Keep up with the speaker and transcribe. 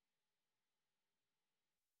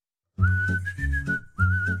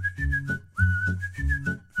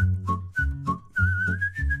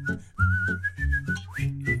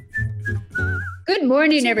Good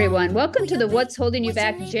morning, everyone. Welcome to the What's Holding You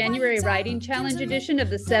Back January Writing Challenge edition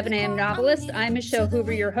of the 7 a.m. Novelist. I'm Michelle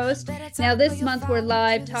Hoover, your host. Now, this month we're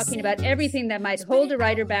live talking about everything that might hold a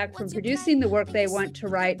writer back from producing the work they want to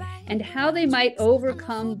write and how they might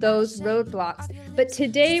overcome those roadblocks. But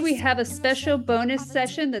today we have a special bonus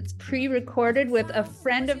session that's pre-recorded with a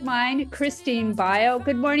friend of mine, Christine Bio.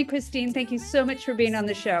 Good morning, Christine. Thank you so much for being on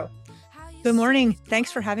the show. Good morning.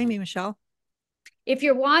 Thanks for having me, Michelle. If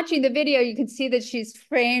you're watching the video, you can see that she's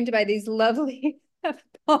framed by these lovely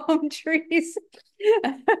palm trees.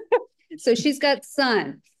 So she's got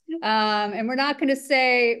sun. And we're not going to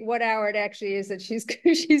say what hour it actually is that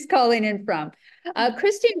she's calling in from.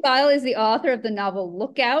 Christine Bio is the author of the novel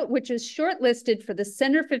Lookout, which is shortlisted for the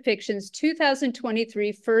Center for Fiction's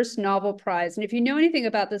 2023 First Novel Prize. And if you know anything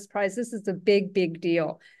about this prize, this is a big, big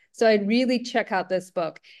deal. So I'd really check out this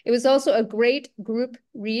book. It was also a great group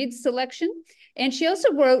read selection. And she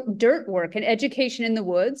also wrote Dirt Work, An Education in the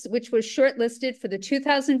Woods, which was shortlisted for the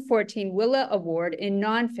 2014 Willa Award in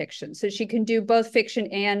nonfiction. So she can do both fiction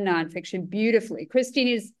and nonfiction beautifully.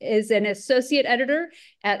 Christine is an associate editor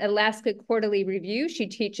at Alaska Quarterly Review. She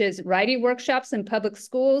teaches writing workshops in public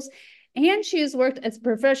schools, and she has worked as a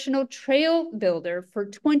professional trail builder for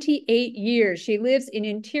 28 years. She lives in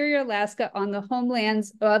interior Alaska on the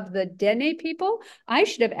homelands of the Dene people. I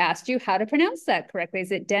should have asked you how to pronounce that correctly.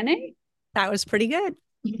 Is it Dene? That was pretty good.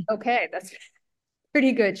 Okay, that's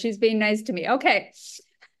pretty good. She's being nice to me. Okay.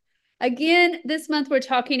 Again, this month we're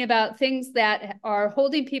talking about things that are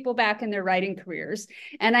holding people back in their writing careers.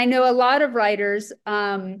 And I know a lot of writers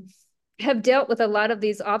have dealt with a lot of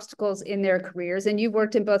these obstacles in their careers, and you've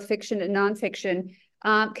worked in both fiction and nonfiction.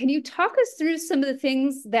 Can you talk us through some of the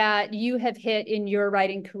things that you have hit in your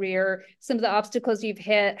writing career, some of the obstacles you've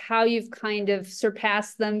hit, how you've kind of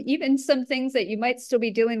surpassed them, even some things that you might still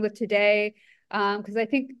be dealing with today? Because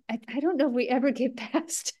I don't know if we ever get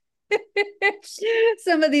past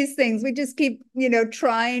some of these things. We just keep,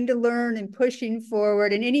 trying to learn and pushing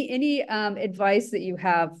forward. And any advice that you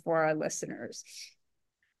have for our listeners?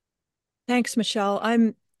 Thanks, Michelle.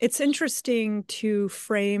 It's interesting to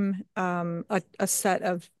frame a set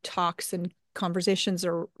of talks and conversations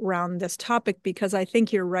around this topic, because I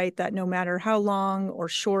think you're right that no matter how long or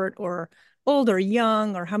short or old or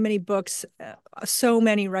young or how many books, so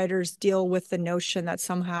many writers deal with the notion that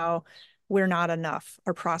somehow we're not enough.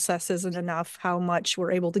 Our process isn't enough. How much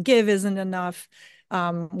we're able to give isn't enough.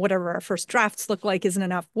 Whatever our first drafts look like isn't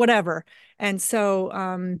enough, whatever. And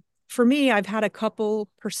so for me, I've had a couple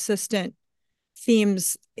persistent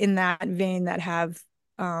themes in that vein that have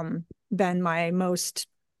been my most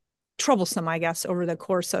troublesome, I guess, over the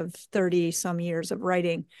course of 30 some years of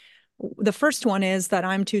writing. The first one is that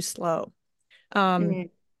I'm too slow.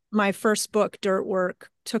 My first book, Dirt Work,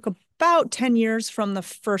 took about 10 years from the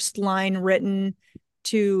first line written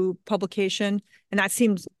to publication. And that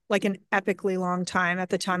seems like an epically long time. At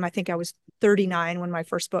the time, I think I was 39 when my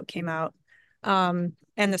first book came out.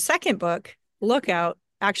 And the second book, Lookout,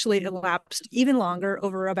 actually elapsed even longer,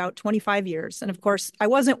 over about 25 years. And of course, I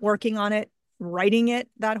wasn't working on it, writing it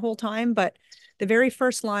that whole time, but the very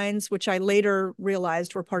first lines, which I later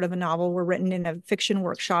realized were part of a novel, were written in a fiction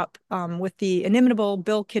workshop with the inimitable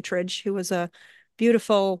Bill Kittredge, who was a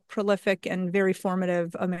beautiful, prolific, and very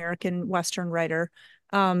formative American Western writer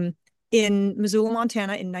in Missoula,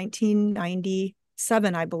 Montana in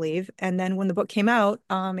 1997, I believe. And then when the book came out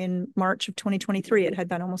in March of 2023, it had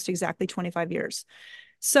been almost exactly 25 years.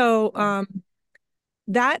 So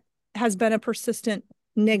that has been a persistent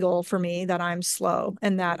niggle for me, that I'm slow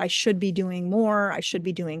and that I should be doing more. I should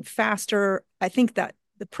be doing faster. I think that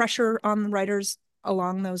the pressure on writers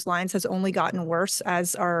along those lines has only gotten worse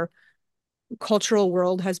as our cultural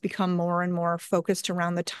world has become more and more focused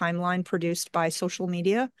around the timeline produced by social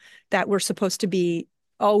media, that we're supposed to be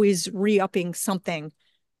always re-upping something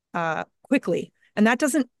quickly. And that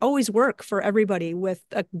doesn't always work for everybody with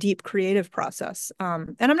a deep creative process.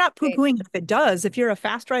 And I'm not poo-pooing if it does. If you're a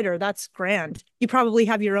fast writer, that's grand. You probably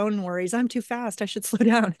have your own worries. I'm too fast. I should slow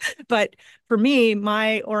down. But for me,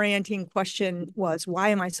 my orienting question was, why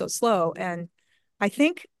am I so slow? And I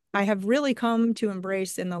think I have really come to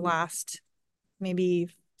embrace in the last maybe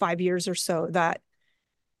 5 years or so that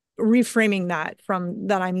reframing that from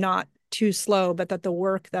that I'm not too slow, but that the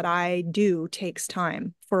work that I do takes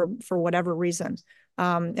time for whatever reason.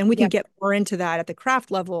 And we can get more into that at the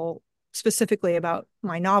craft level, specifically about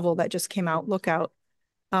my novel that just came out, Lookout.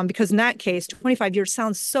 Because in that case, 25 years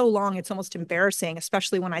sounds so long, it's almost embarrassing,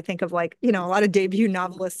 especially when I think of a lot of debut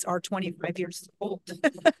novelists are 25 years old.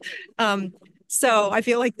 So I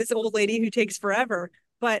feel like this old lady who takes forever.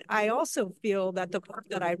 But I also feel that the book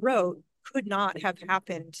that I wrote could not have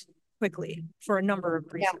happened quickly for a number of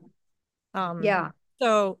Yeah. reasons. Yeah.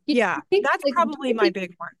 So You yeah, think, that's like, probably my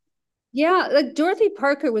big one. yeah, like Dorothy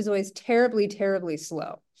Parker was always terribly, terribly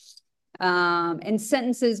slow. And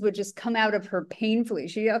sentences would just come out of her painfully.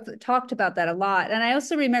 She talked about that a lot. And I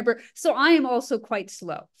also remember, so I am also quite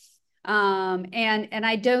slow. And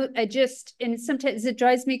I just, and sometimes it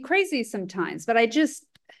drives me crazy sometimes, but I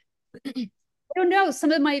don't know.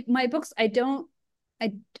 Some of my books, I don't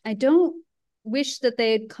wish that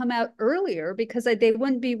they had come out earlier because they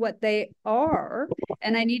wouldn't be what they are.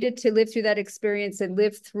 And I needed to live through that experience and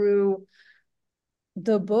live through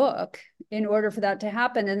the book in order for that to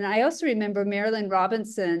happen. And I also remember Marilynne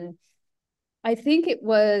Robinson, I think it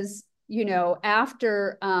was,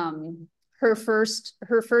 after her first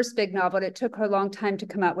big novel, and it took her a long time to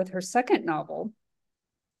come out with her second novel.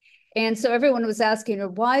 And so everyone was asking her,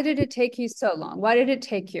 why did it take you so long? Why did it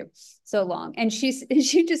take you so long? And she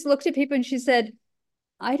just looked at people and she said,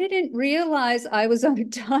 I didn't realize I was on a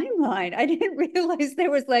timeline. I didn't realize there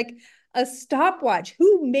was like a stopwatch.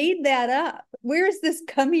 Who made that up? Where is this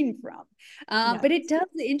coming from? But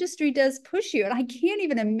the industry does push you. And I can't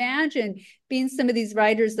even imagine being some of these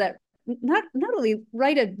writers that not only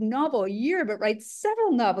write a novel a year, but write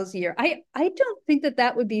several novels a year. I don't think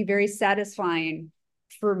that would be very satisfying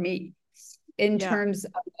for me in terms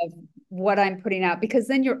of what I'm putting out, because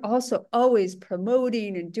then you're also always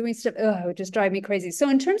promoting and doing stuff. It would just drive me crazy. So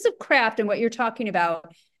in terms of craft and what you're talking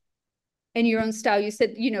about and your own style, you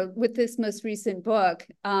said, with this most recent book,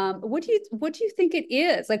 what do you think it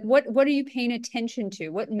is? Like, what are you paying attention to?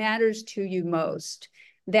 What matters to you most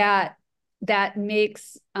that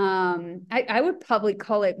makes, I would probably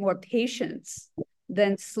call it more patience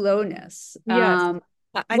than slowness. Yes.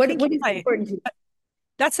 I what think is important to you?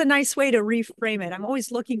 that's a nice way to reframe it. I'm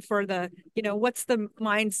always looking for what's the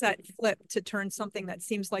mindset flip to turn something that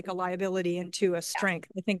seems like a liability into a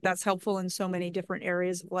strength. I think that's helpful in so many different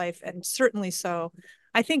areas of life, and certainly so.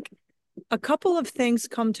 I think a couple of things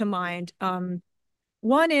come to mind.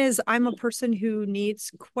 One is I'm a person who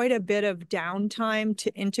needs quite a bit of downtime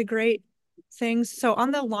to integrate things. So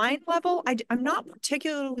on the line level, I'm not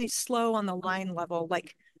particularly slow on the line level.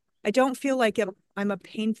 Like, I don't feel like I'm a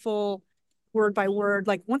painful word by word.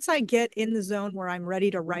 Like, once I get in the zone where I'm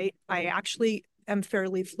ready to write, I actually am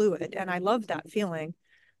fairly fluid, and I love that feeling.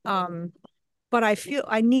 But I feel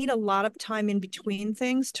I need a lot of time in between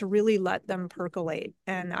things to really let them percolate.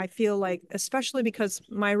 And I feel like, especially because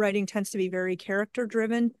my writing tends to be very character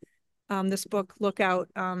driven, this book, Lookout,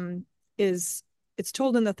 it's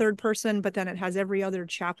told in the third person, but then it has every other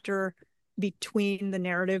chapter between the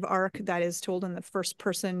narrative arc that is told in the first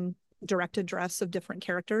person direct address of different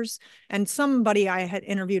characters. And somebody I had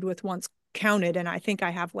interviewed with once counted, and I think I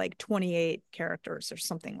have like 28 characters or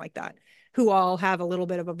something like that, who all have a little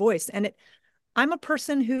bit of a voice. And I'm a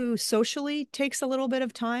person who socially takes a little bit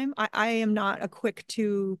of time. I am not a quick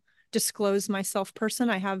to disclose myself person.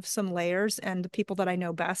 I have some layers, and the people that I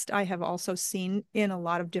know best, I have also seen in a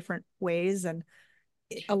lot of different ways and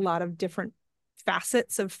a lot of different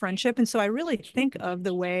facets of friendship. And so I really think of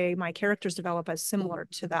the way my characters develop as similar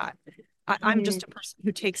to that. I'm just a person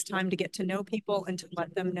who takes time to get to know people and to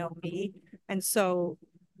let them know me. And so,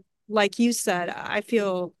 like you said, I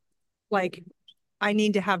feel like I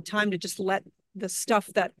need to have time to just let the stuff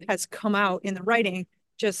that has come out in the writing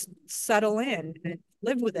just settle in and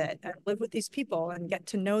live with it and live with these people and get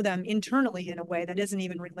to know them internally in a way that isn't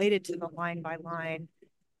even related to the line by line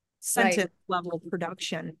sentence level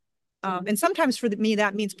production. And sometimes for me,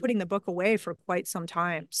 that means putting the book away for quite some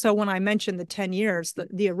time. So when I mentioned the 10 years,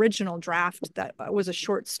 the original draft that was a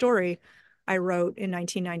short story I wrote in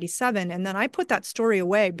 1997, and then I put that story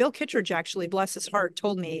away. Bill Kittredge, actually, bless his heart,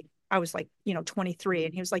 told me I was like, 23.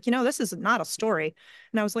 And he was like, this is not a story.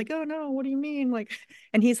 And I was like, oh no, what do you mean? Like,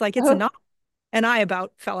 and he's like, it's a novel. And I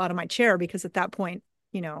about fell out of my chair because at that point,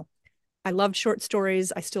 I loved short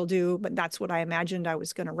stories. I still do, but that's what I imagined I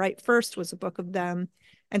was going to write first, was a book of them.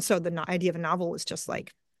 And so the idea of a novel was just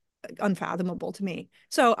like unfathomable to me.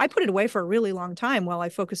 So I put it away for a really long time while I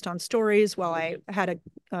focused on stories, while I had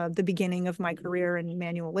the beginning of my career in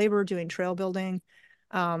manual labor doing trail building,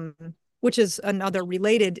 which is another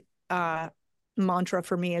related mantra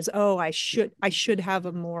for me is, I should have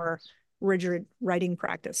a more rigid writing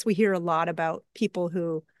practice. We hear a lot about people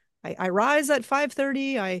who I rise at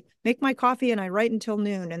 5:30, I make my coffee and I write until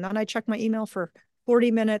noon. And then I check my email for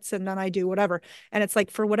 40 minutes and then I do whatever. And it's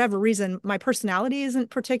like, for whatever reason, my personality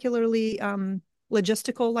isn't particularly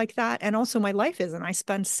logistical like that. And also my life isn't. I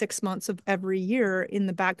spend 6 months of every year in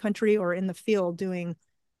the backcountry or in the field doing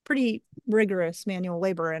pretty rigorous manual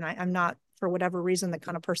labor. And I'm not for whatever reason, the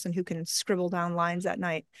kind of person who can scribble down lines at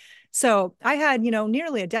night. So I had,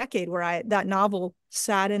 nearly a decade where that novel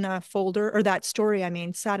sat in a folder, or that story, I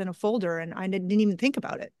mean, sat in a folder, and I didn't even think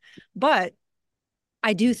about it. But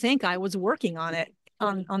I do think I was working on it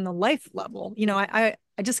on the life level. I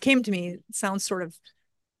just came to me, it sounds sort of,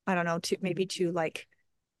 I don't know, maybe too like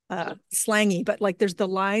slangy, but like there's the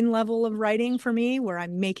line level of writing for me where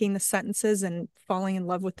I'm making the sentences and falling in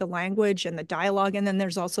love with the language and the dialogue. And then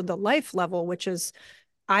there's also the life level, which is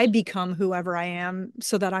I become whoever I am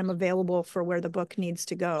so that I'm available for where the book needs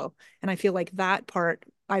to go. And I feel like that part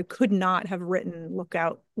I could not have written Look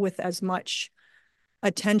Out with as much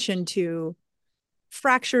attention to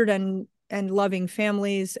fractured and loving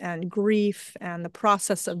families and grief and the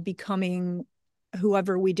process of becoming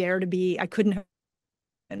whoever we dare to be. I couldn't have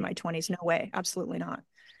in my 20s. No way. Absolutely not.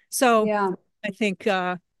 So Yeah. I think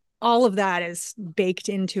all of that is baked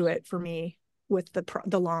into it for me with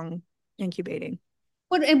the long incubating.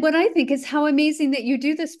 What I think is how amazing that you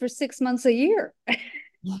do this for 6 months a year.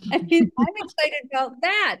 I mean, I'm excited about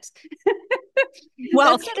that.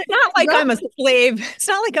 Well, it's not like I'm a slave. It's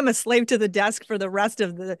not like I'm a slave to the desk for the rest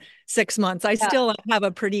of the 6 months. I still have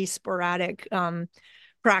a pretty sporadic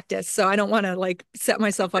practice. So I don't want to like set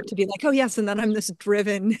myself up to be like, oh yes, and then I'm this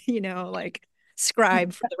driven, like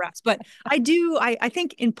scribe for the rest. But I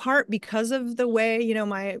think in part because of the way,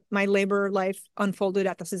 my labor life unfolded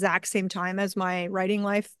at the exact same time as my writing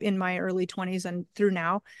life in my early 20s and through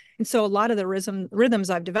now. And so a lot of the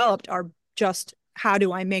rhythms I've developed are just how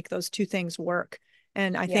do I make those two things work?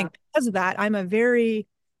 And I think because of that, I'm a very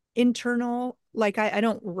internal, like I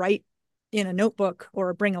don't write in a notebook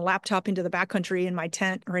or bring a laptop into the backcountry in my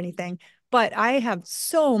tent or anything. But I have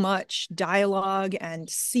so much dialogue and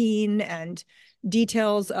scene and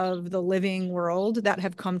details of the living world that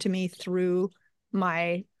have come to me through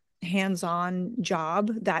my hands-on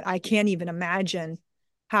job that I can't even imagine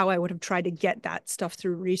how I would have tried to get that stuff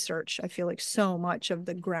through research. I feel like so much of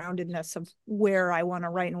the groundedness of where I want to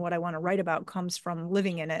write and what I want to write about comes from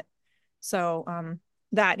living in it. So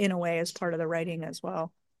that in a way is part of the writing as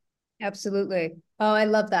well. Absolutely. Oh, I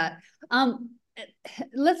love that.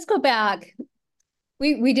 Let's go back.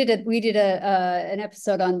 We did an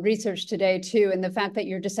episode on research today too, and the fact that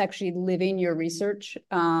you're just actually living your research,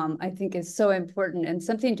 I think is so important and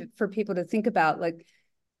something for people to think about. Like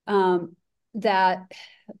that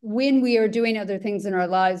when we are doing other things in our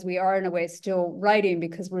lives, we are in a way still writing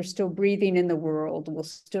because we're still breathing in the world, we're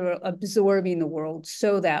still absorbing the world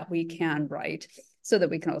so that we can write, so that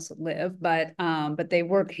we can also live. But they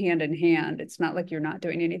work hand in hand. It's not like you're not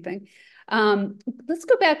doing anything. Let's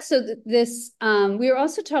go back. So this, we were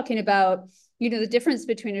also talking about, the difference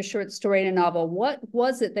between a short story and a novel. What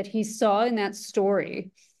was it that he saw in that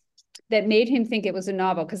story that made him think it was a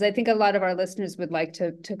novel? Because I think a lot of our listeners would like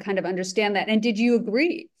to kind of understand that. And did you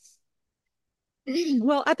agree?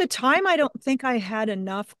 Well, at the time, I don't think I had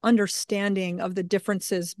enough understanding of the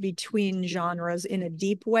differences between genres in a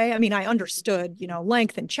deep way. I mean, I understood,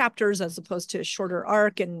 length and chapters as opposed to a shorter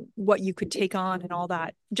arc and what you could take on and all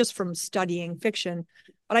that just from studying fiction.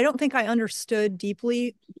 But I don't think I understood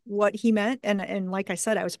deeply what he meant. And like I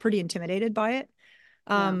said, I was pretty intimidated by it.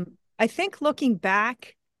 I think looking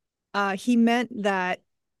back, he meant that,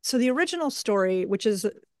 so the original story, which is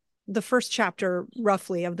the first chapter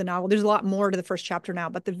roughly of the novel, there's a lot more to the first chapter now,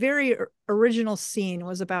 but the very original scene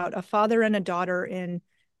was about a father and a daughter in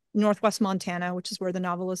Northwest Montana, which is where the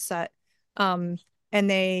novel is set. And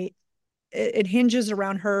it hinges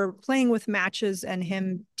around her playing with matches and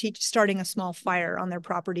him starting a small fire on their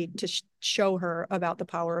property to show her about the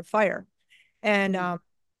power of fire. And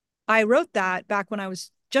I wrote that back when I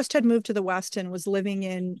had moved to the West and was living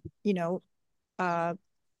in,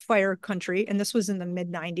 fire country. And this was in the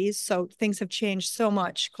mid 90s. So things have changed so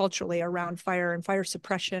much culturally around fire and fire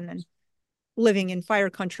suppression and living in fire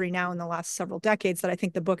country now in the last several decades that I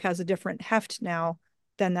think the book has a different heft now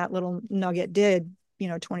than that little nugget did,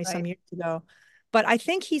 20 some years ago. But I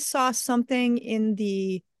think he saw something in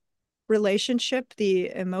the relationship, the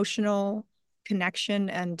emotional connection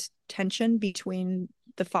and tension between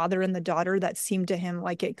the father and the daughter that seemed to him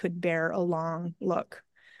like it could bear a long look.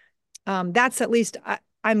 That's at least,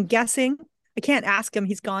 I'm guessing. I can't ask him,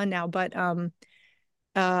 he's gone now, but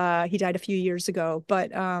he died a few years ago.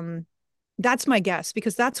 But that's my guess,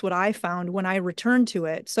 because that's what I found when I returned to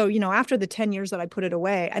it. So, after the 10 years that I put it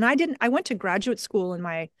away, and I went to graduate school in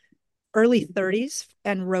my early 30s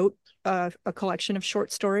and wrote a collection of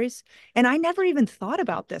short stories. And I never even thought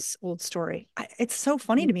about this old story. It's so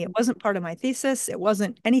funny to me. It wasn't part of my thesis. It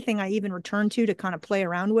wasn't anything I even returned to kind of play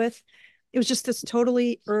around with. It was just this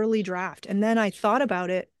totally early draft. And then I thought about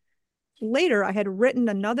it later I had written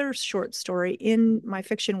another short story in my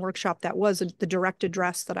fiction workshop that was the direct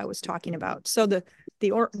address that I was talking about. So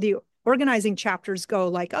the organizing chapters go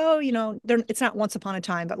like, oh, you know, it's not once upon a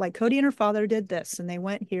time, but like Cody and her father did this and they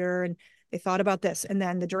went here and they thought about this. And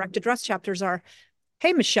then the direct address chapters are,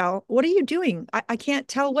 hey, Michelle, what are you doing? I can't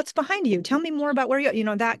tell what's behind you. Tell me more about where you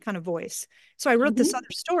know, that kind of voice. So I wrote this other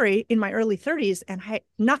story in my early 30s and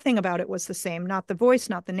nothing about it was the same. Not the voice,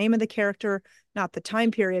 not the name of the character, not the time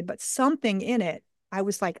period, but something in it. I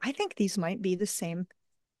was like, I think these might be the same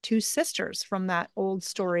two sisters from that old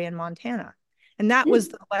story in Montana. And that was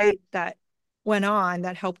the light that went on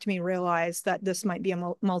that helped me realize that this might be a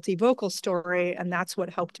multivocal story. And that's what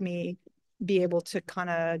helped me be able to kind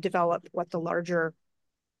of develop what the larger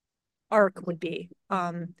arc would be.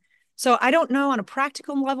 So I don't know on a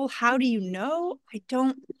practical level, how do you know? I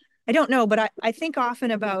don't know, but I think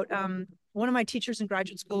often about one of my teachers in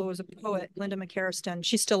graduate school was a poet, Linda McCarriston.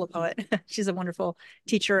 She's still a poet. She's a wonderful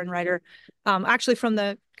teacher and writer. Actually from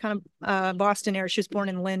the kind of Boston area. She was born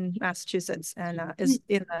in Lynn, Massachusetts, and is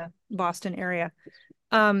in the Boston area.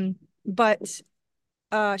 But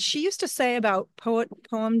she used to say about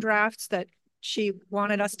poem drafts that she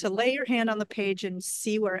wanted us to lay your hand on the page and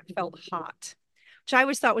see where it felt hot, which I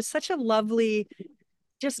always thought was such a lovely,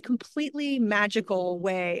 just completely magical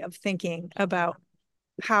way of thinking about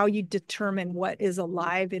how you determine what is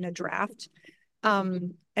alive in a draft.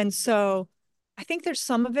 And so I think there's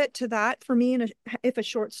some of it to that for me. And if a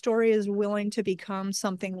short story is willing to become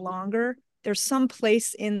something longer, there's some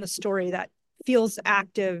place in the story that feels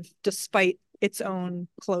active despite its own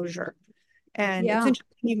closure. And it's interesting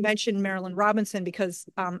you mentioned Marilynne Robinson because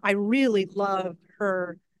I really love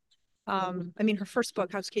her. I mean, her first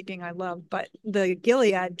book, Housekeeping, I love, but the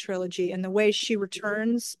Gilead trilogy and the way she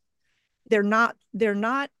returns, they're not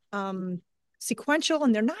sequential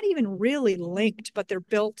and they're not even really linked, but they're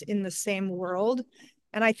built in the same world.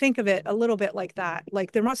 And I think of it a little bit like that.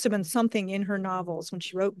 Like there must have been something in her novels when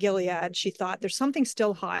she wrote Gilead. She thought there's something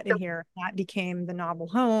still hot in here. That became the novel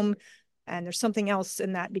Home. And there's something else,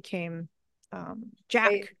 and that became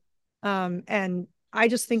Jack. And I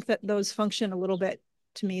just think that those function a little bit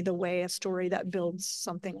to me the way a story that builds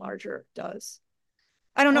something larger does.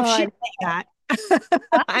 I don't know if she'd say that.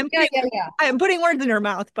 I'm putting words in her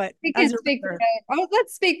mouth, but we can't speak for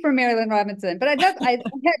let's speak for Marilynne Robinson. But I'd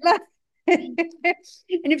love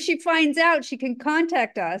and if she finds out, she can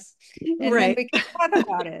contact us and then we can talk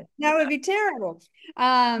about it. That would be terrible.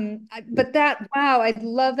 But wow, I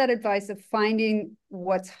love that advice of finding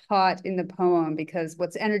what's hot in the poem, because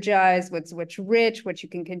what's energized, what's rich, what you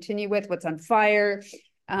can continue with, what's on fire,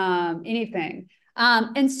 anything.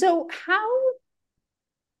 And so how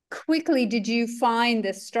quickly did you find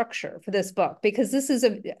this structure for this book? Because this is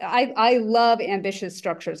I love ambitious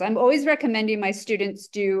structures. I'm always recommending my students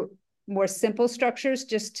do more simple structures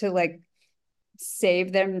just to like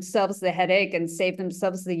save themselves the headache and save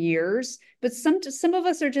themselves the years. But some of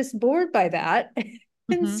us are just bored by that.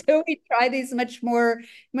 And so we try these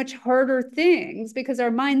much harder things because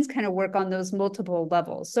our minds kind of work on those multiple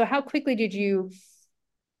levels. So how quickly did you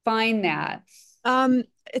find that?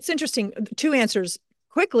 It's interesting. Two answers.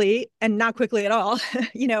 Quickly and not quickly at all.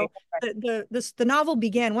 You know, the novel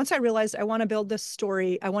began once I realized I want to build this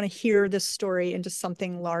story. I want to hear this story into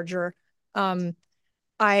something larger.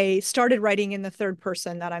 I started writing in the third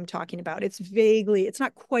person that I'm talking about. It's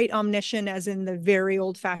not quite omniscient as in the very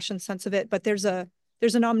old fashioned sense of it, but there's an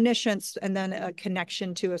omniscience and then a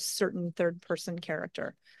connection to a certain third person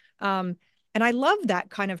character. And I love that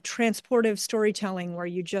kind of transportive storytelling where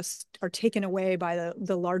you just are taken away by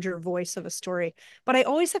the larger voice of a story. But I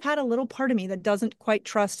always have had a little part of me that doesn't quite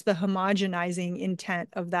trust the homogenizing intent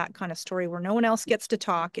of that kind of story where no one else gets to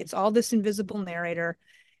talk. It's all this invisible narrator.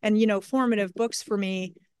 And, you know, formative books for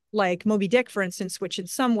me, like Moby Dick, for instance, which in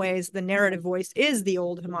some ways the narrative voice is the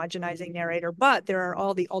old homogenizing narrator, but there are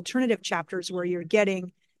all the alternative chapters where you're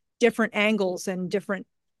getting different angles and different,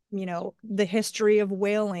 you know, the history of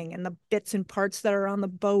whaling and the bits and parts that are on the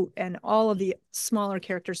boat and all of the smaller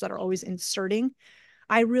characters that are always inserting.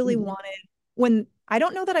 I really wanted, I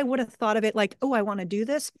don't know that I would have thought of it like, oh, I want to do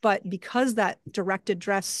this, but because that direct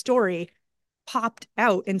address story popped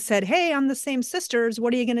out and said, hey, I'm the same sisters,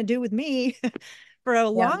 what are you going to do with me? For a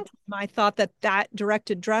long time, I thought that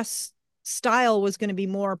direct address style was going to be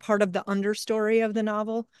more part of the understory of the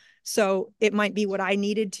novel. So it might be what I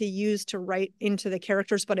needed to use to write into the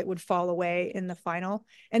characters, but it would fall away in the final.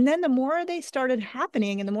 And then the more they started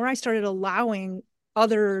happening and the more I started allowing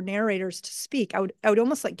other narrators to speak, I would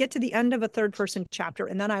almost like get to the end of a third person chapter.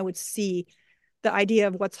 And then I would see the idea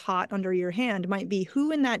of what's hot under your hand might be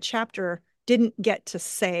who in that chapter didn't get to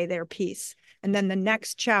say their piece. And then the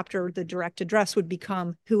next chapter, the direct address, would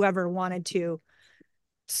become whoever wanted to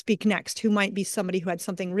speak next, who might be somebody who had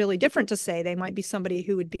something really different to say. They might be somebody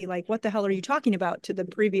who would be like, what the hell are you talking about, to the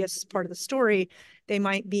previous part of the story. They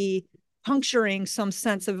might be puncturing some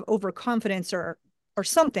sense of overconfidence or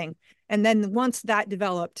something. And then once that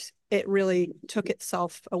developed, it really took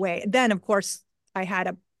itself away. Then, of course, I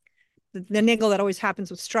had the niggle that always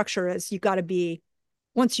happens with structure is you got to be,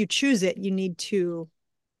 once you choose it, you need to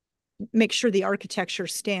make sure the architecture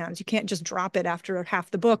stands. You can't just drop it after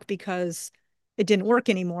half the book because it didn't work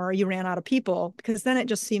anymore, or you ran out of people, because then it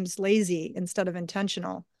just seems lazy instead of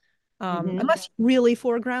intentional. Unless you really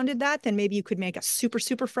foregrounded that, then maybe you could make a super,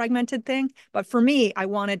 super fragmented thing. But for me, I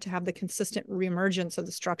wanted to have the consistent reemergence of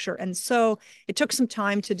the structure. And so it took some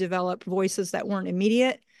time to develop voices that weren't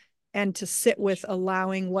immediate and to sit with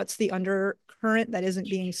allowing what's the undercurrent that isn't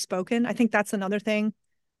being spoken. I think that's another thing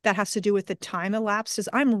that has to do with the time elapsed, is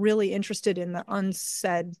I'm really interested in the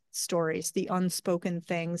unsaid stories, the unspoken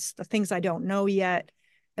things, the things I don't know yet.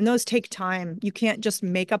 And those take time. You can't just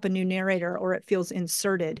make up a new narrator or it feels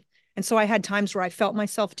inserted. And so I had times where I felt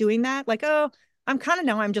myself doing that, like, oh,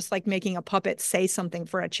 I'm just like making a puppet say something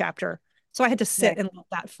for a chapter. So I had to sit and let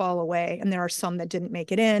that fall away. And there are some that didn't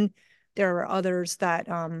make it in. There were others that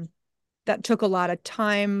that took a lot of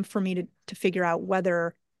time for me to figure out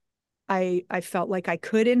whether I felt like I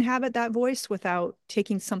could inhabit that voice without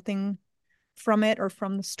taking something from it or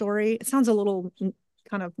from the story. It sounds a little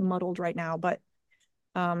kind of muddled right now, but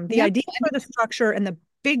the idea for the structure and the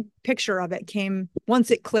big picture of it came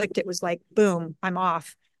once it clicked. It was like, boom, I'm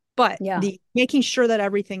off. But the making sure that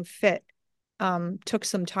everything fit took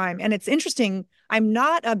some time. And it's interesting. I'm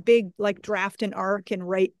not a big like draft and arc and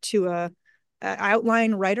write to a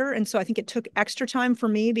outline writer. And so I think it took extra time for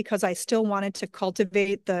me because I still wanted to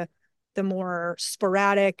cultivate the more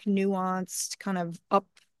sporadic, nuanced, kind of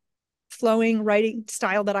upflowing writing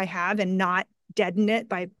style that I have and not deaden it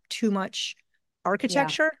by too much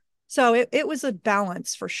architecture. So it was a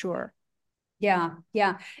balance for sure. Yeah.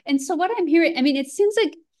 And so what I'm hearing, I mean, it seems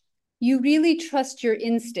like you really trust your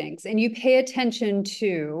instincts and you pay attention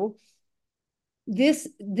to this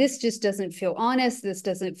just doesn't feel honest. This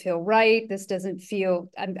doesn't feel right. This doesn't feel,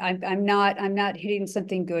 I'm not hitting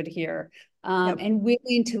something good here. And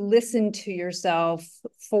willing to listen to yourself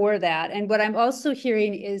for that. And what I'm also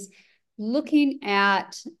hearing is looking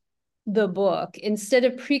at the book instead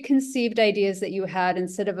of preconceived ideas that you had,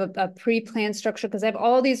 instead of a pre-planned structure. Because I have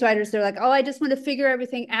all these writers, they're like, oh, I just want to figure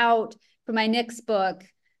everything out for my next book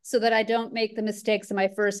so that I don't make the mistakes in my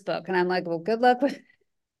first book. And I'm like, well, good luck with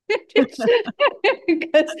because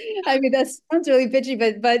I mean that sounds really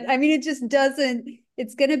bitchy, but I mean it just doesn't.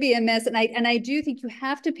 It's going to be a mess, and I do think you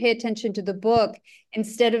have to pay attention to the book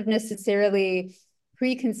instead of necessarily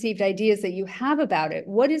preconceived ideas that you have about it.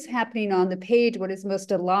 What is happening on the page? What is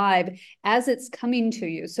most alive as it's coming to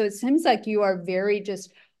you? So it seems like you are very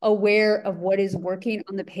just aware of what is working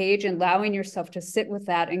on the page and allowing yourself to sit with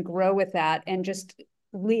that and grow with that and just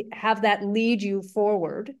have that lead you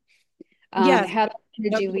forward. Have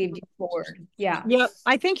energy lead you forward. Yeah.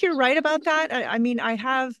 I think you're right about that. I mean, I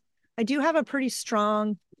do have a pretty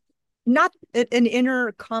strong, not an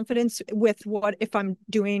inner confidence with what if I'm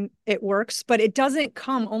doing it works, but it doesn't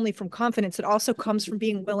come only from confidence. It also comes from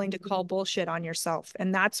being willing to call bullshit on yourself.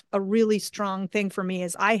 And that's a really strong thing for me,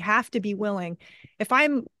 is I have to be willing. If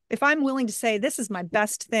I'm willing to say, this is my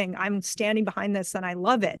best thing, I'm standing behind this and I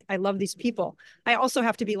love it, I love these people, I also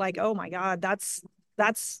have to be like, oh my God, that's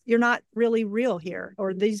you're not really real here,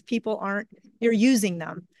 or these people aren't, you're using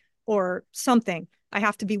them or something. I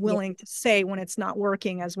have to be willing to say when it's not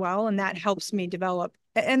working as well. And that helps me develop.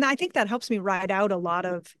 And I think that helps me ride out a lot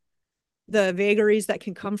of the vagaries that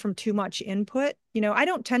can come from too much input. You know, I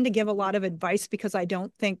don't tend to give a lot of advice because I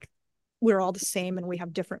don't think we're all the same and we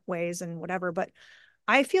have different ways and whatever. But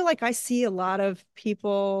I feel like I see a lot of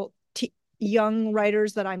people, young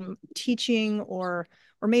writers that I'm teaching, or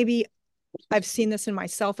maybe I've seen this in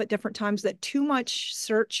myself at different times, that too much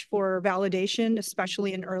search for validation,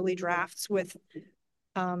 especially in early drafts,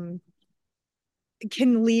 can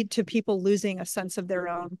lead to people losing a sense of their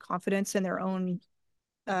own confidence and their own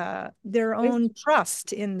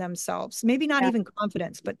trust in themselves. Maybe not even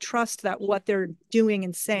confidence, but trust that what they're doing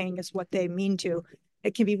and saying is what they mean to.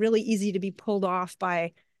 It can be really easy to be pulled off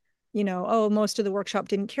by, you know, oh, most of the workshop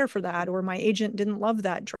didn't care for that, or my agent didn't love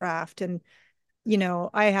that draft. And you know,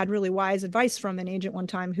 I had really wise advice from an agent one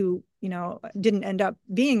time who, you know, didn't end up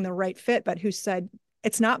being the right fit, but who said,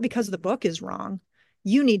 it's not because the book is wrong.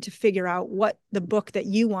 You need to figure out what the book that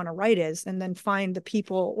you want to write is, and then find the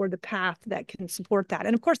people or the path that can support that.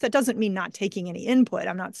 And of course, that doesn't mean not taking any input.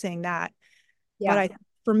 I'm not saying that. But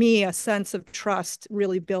for me, a sense of trust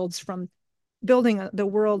really builds from building the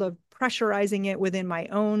world of pressurizing it within my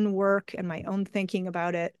own work and my own thinking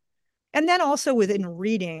about it. And then also within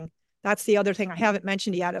reading, that's the other thing I haven't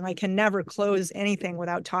mentioned yet. And I can never close anything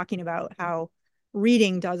without talking about how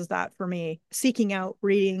reading does that for me. Seeking out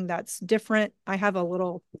reading that's different. I have a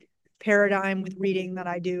little paradigm with reading that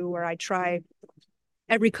I do where I try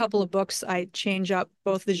every couple of books, I change up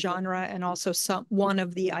both the genre and also one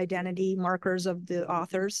of the identity markers of the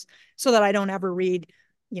authors so that I don't ever read,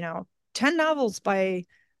 10 novels by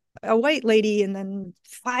a white lady and then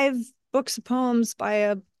 5 books of poems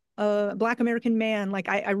by a Black American man. Like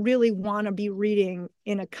I really want to be reading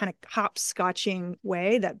in a kind of hopscotching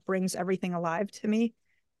way that brings everything alive to me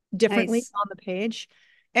differently Nice. on the page.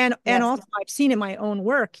 And Yes. also I've seen in my own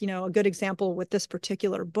work, a good example with this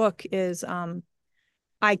particular book is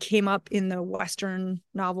I came up in the Western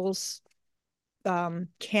novels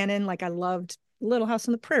canon. Like I loved Little House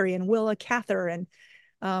on the Prairie and Willa Cather and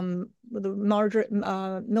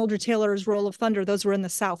Mildred Taylor's Roll of Thunder. Those were in the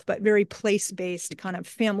South, but very place-based kind of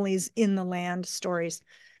families in the land stories.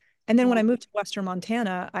 And then when I Yeah. moved to Western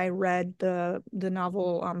Montana, I read the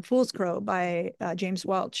novel Fool's Crow by James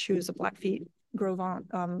Welch, who is a Blackfeet Grove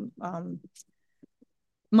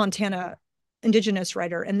Montana indigenous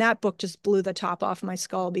writer. And that book just blew the top off my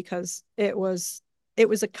skull because it was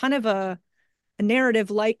a kind of a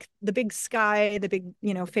narrative like The Big Sky, the big,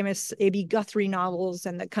 famous A.B. Guthrie novels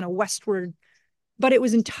and the kind of westward, but it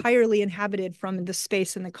was entirely inhabited from the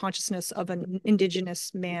space and the consciousness of an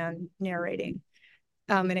indigenous man narrating.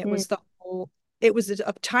 And it Mm. was it was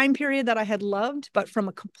a time period that I had loved, but from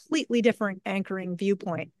a completely different anchoring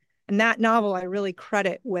viewpoint. And that novel I really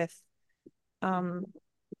credit with um,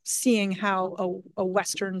 seeing how a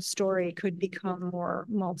Western story could become more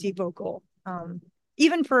multivocal.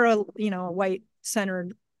 Even for a white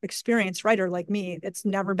centered experienced writer like me, it's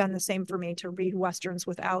never been the same for me to read Westerns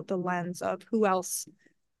without the lens of who else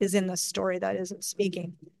is in the story that isn't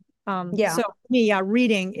speaking. Yeah. So for me, yeah,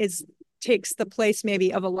 reading takes the place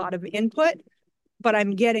maybe of a lot of input, but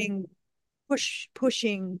I'm getting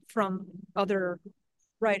pushing from other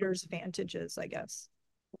writers' vantages, I guess.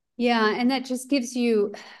 Yeah. And that just gives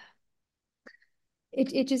you,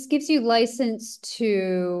 it just gives you license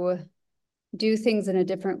to do things in a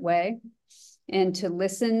different way and to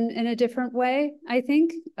listen in a different way, I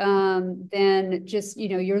think, than just,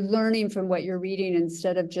 you're learning from what you're reading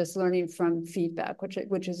instead of just learning from feedback,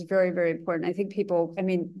 which is very, very important. I think people, I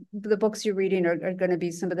mean, the books you're reading are going to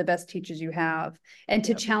be some of the best teachers you have, and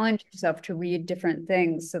to Yep. challenge yourself to read different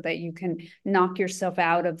things so that you can knock yourself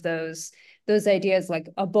out of those ideas, like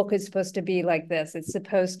a book is supposed to be like this, it's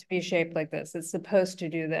supposed to be shaped like this, it's supposed to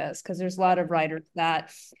do this, because there's a lot of writers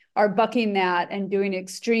that are bucking that and doing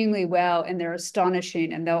extremely well, and they're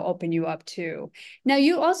astonishing, and they'll open you up too. Now,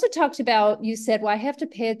 you also talked about, you said, well, I have to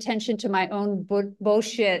pay attention to my own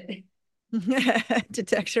bullshit.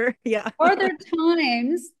 Detector. Yeah. Are there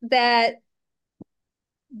times that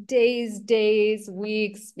days,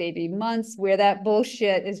 weeks, maybe months, where that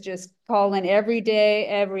bullshit is just calling every day,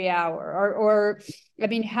 every hour? Or I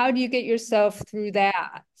mean, how do you get yourself through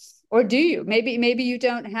that? Or do you? Maybe you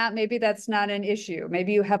don't have, maybe that's not an issue.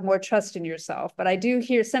 Maybe you have more trust in yourself. But I do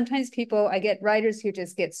hear sometimes I get writers who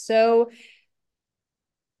just get so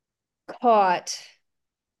caught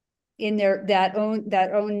in that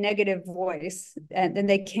own negative voice, and then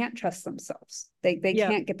they can't trust themselves. They Yeah.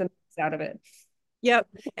 can't get themselves out of it. Yep.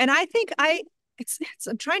 And I think it's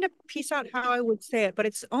I'm trying to piece out how I would say it, but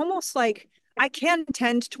it's almost like I can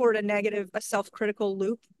tend toward a self-critical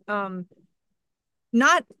loop.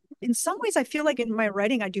 Not in some ways, I feel like in my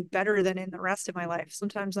writing, I do better than in the rest of my life.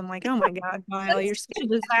 Sometimes I'm like, oh my God, Kyle, you're such a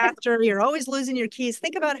disaster. You're always losing your keys.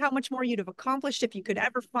 Think about how much more you'd have accomplished if you could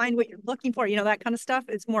ever find what you're looking for. That kind of stuff.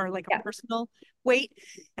 It's more like a Yeah. personal weight.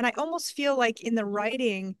 And I almost feel like in the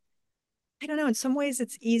writing, I don't know, in some ways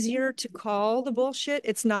it's easier to call the bullshit.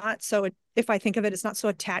 It's not so, if I think of it, it's not so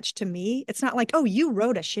attached to me. It's not like, oh, you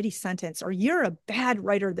wrote a shitty sentence or you're a bad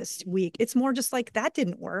writer this week. It's more just like that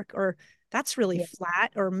didn't work, or that's really Yeah.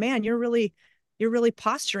 flat, or man, you're really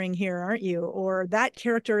posturing here, aren't you? Or that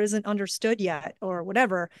character isn't understood yet, or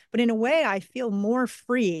whatever. But in a way, I feel more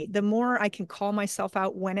free. The more I can call myself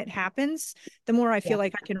out when it happens, the more I Yeah. feel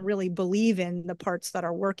like I can really believe in the parts that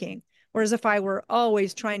are working. Whereas if I were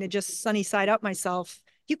always trying to just sunny side up myself,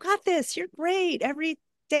 you got this, you're great, every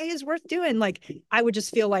day is worth doing. Like I would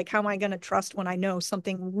just feel like, how am I going to trust when I know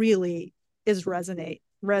something really has resonance?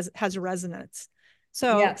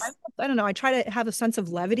 So Yes. I don't know. I try to have a sense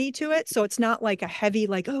of levity to it. So it's not like a heavy,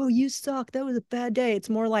 like, oh, you suck. That was a bad day. It's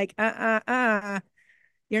more like,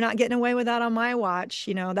 you're not getting away with that on my watch,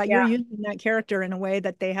 you know, that you're using that character in a way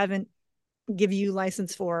that they haven't give you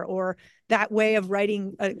license for, or that way of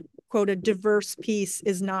writing a quote, a diverse piece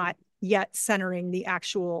is not yet centering the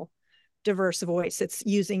actual diverse voice. It's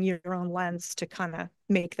using your own lens to kind of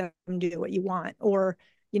make them do what you want. Or,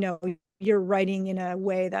 you know, you're writing in a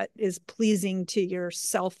way that is pleasing to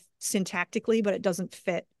yourself syntactically, but it doesn't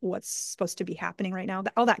fit what's supposed to be happening right now,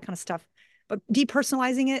 all that kind of stuff. But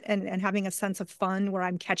depersonalizing it and having a sense of fun where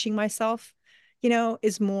I'm catching myself, you know,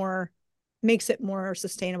 makes it more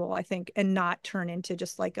sustainable, I think, and not turn into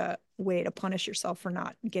just like a way to punish yourself for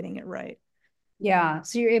not getting it right. Yeah.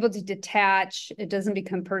 So you're able to detach. It doesn't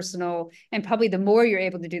become personal. And probably the more you're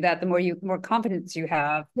able to do that, the more confidence you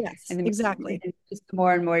have. Yes, and exactly. Just the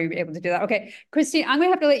more and more you're able to do that. Okay, Christine, I'm going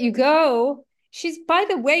to have to let you go. By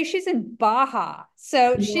the way, she's in Baja.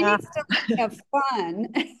 So she needs to have fun.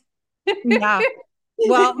 Yeah.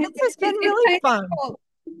 Well, this has been really fun. Cool.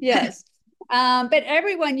 Yes. But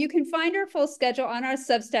everyone, you can find our full schedule on our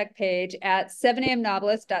Substack page at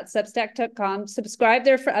 7amnovelist.substack.com. Subscribe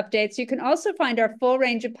there for updates. You can also find our full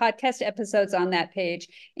range of podcast episodes on that page,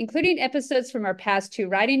 including episodes from our past 2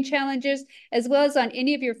 writing challenges, as well as on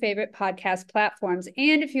any of your favorite podcast platforms.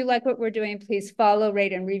 And if you like what we're doing, please follow,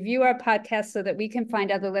 rate, and review our podcast so that we can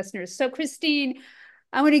find other listeners. So, Christine,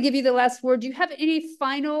 I want to give you the last word. Do you have any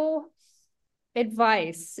final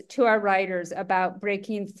advice to our writers about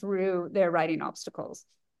breaking through their writing obstacles?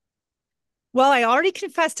 Well, I already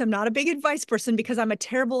confessed I'm not a big advice person because I'm a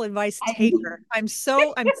terrible advice taker. I'm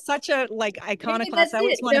such a like iconoclast. I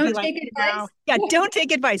always want to be like, no. Yeah, don't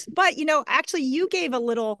take advice. But, you know, actually you gave a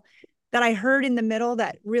little that I heard in the middle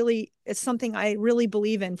that really is something I really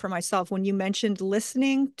believe in for myself. When you mentioned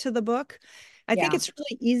listening to the book, I think it's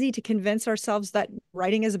really easy to convince ourselves that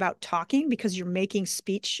writing is about talking because you're making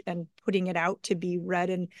speech and putting it out to be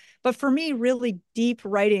read. But for me, really deep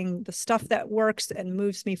writing, the stuff that works and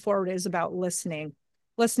moves me forward is about listening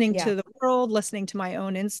to the world, listening to my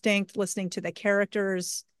own instinct, listening to the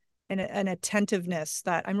characters, and an attentiveness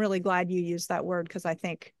that I'm really glad you used that word, because I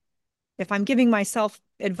think if I'm giving myself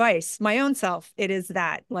advice, my own self, it is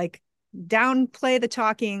that, like, downplay the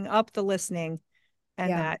talking, up the listening.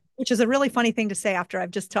 And that, which is a really funny thing to say after I've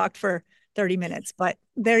just talked for 30 minutes, but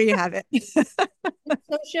there you have it. So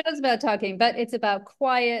show's about talking, but it's about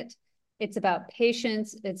quiet. It's about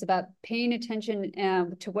patience. It's about paying attention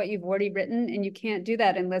to what you've already written. And you can't do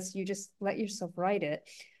that unless you just let yourself write it.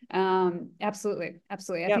 Absolutely.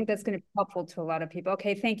 Absolutely. I think that's going to be helpful to a lot of people.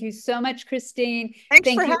 Okay. Thank you so much, Christine. Thank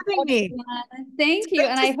you for having me. Thank you.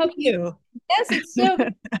 And I hope you. Yes, it's so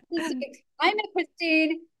good. I met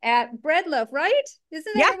Christine at Bread Loaf, right?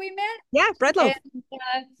 Isn't that where we met? Yeah, Bread Loaf.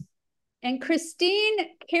 And Christine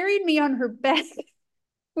carried me on her back,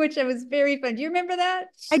 which was very fun. Do you remember that?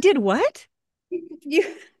 I did what? You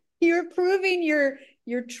were proving your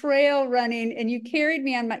trail running, and you carried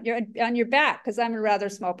me on your back because I'm a rather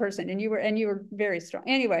small person, and you were very strong.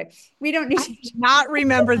 Anyway, we don't need to not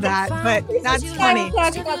remember that, but that's funny.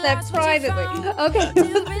 Talk about that privately. Okay,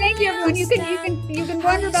 thank you, everyone. You can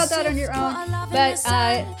wonder about that on your own, but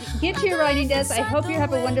get to your writing desk. I hope you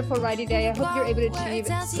have a wonderful writing day. I hope you're able to achieve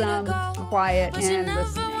some quiet and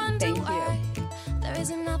listening. Thank you.